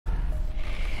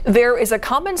There is a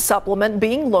common supplement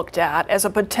being looked at as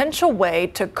a potential way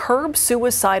to curb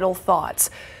suicidal thoughts.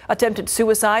 Attempted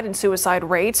suicide and suicide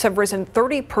rates have risen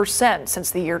 30% since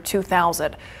the year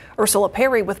 2000. Ursula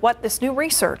Perry with what this new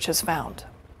research has found.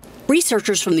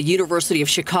 Researchers from the University of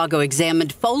Chicago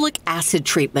examined folic acid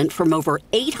treatment from over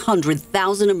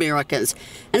 800,000 Americans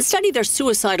and studied their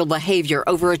suicidal behavior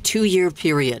over a 2-year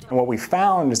period. And what we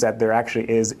found is that there actually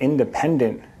is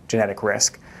independent genetic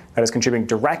risk that is contributing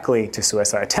directly to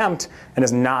suicide attempt and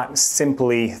is not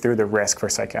simply through the risk for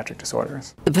psychiatric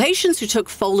disorders. The patients who took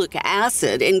folic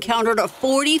acid encountered a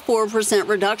 44%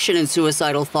 reduction in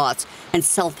suicidal thoughts and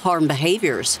self-harm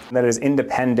behaviors. That is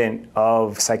independent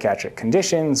of psychiatric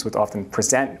conditions, which often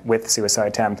present with suicide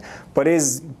attempt, but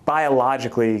is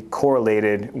biologically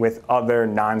correlated with other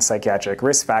non-psychiatric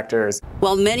risk factors.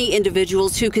 While many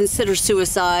individuals who consider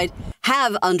suicide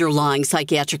have underlying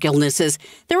psychiatric illnesses,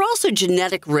 there are also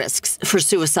genetic risks for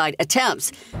suicide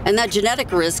attempts, and that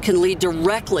genetic risk can lead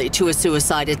directly to a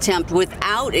suicide attempt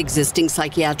without existing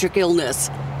psychiatric illness.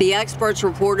 The experts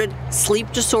reported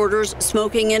sleep disorders,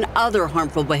 smoking, and other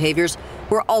harmful behaviors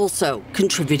were also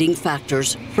contributing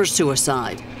factors for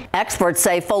suicide. Experts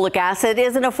say folic acid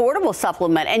is an affordable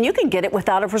supplement and you can get it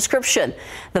without a prescription.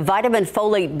 The vitamin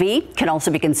folate B can also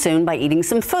be consumed by eating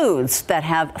some foods that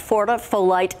have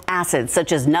folate acid,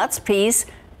 such as nuts, peas,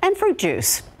 and fruit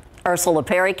juice. Ursula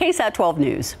Perry, KSAT 12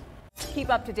 News. Keep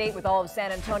up to date with all of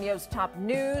San Antonio's top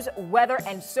news, weather,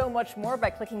 and so much more by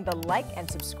clicking the like and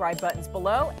subscribe buttons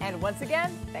below. And once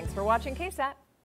again, thanks for watching KSAT.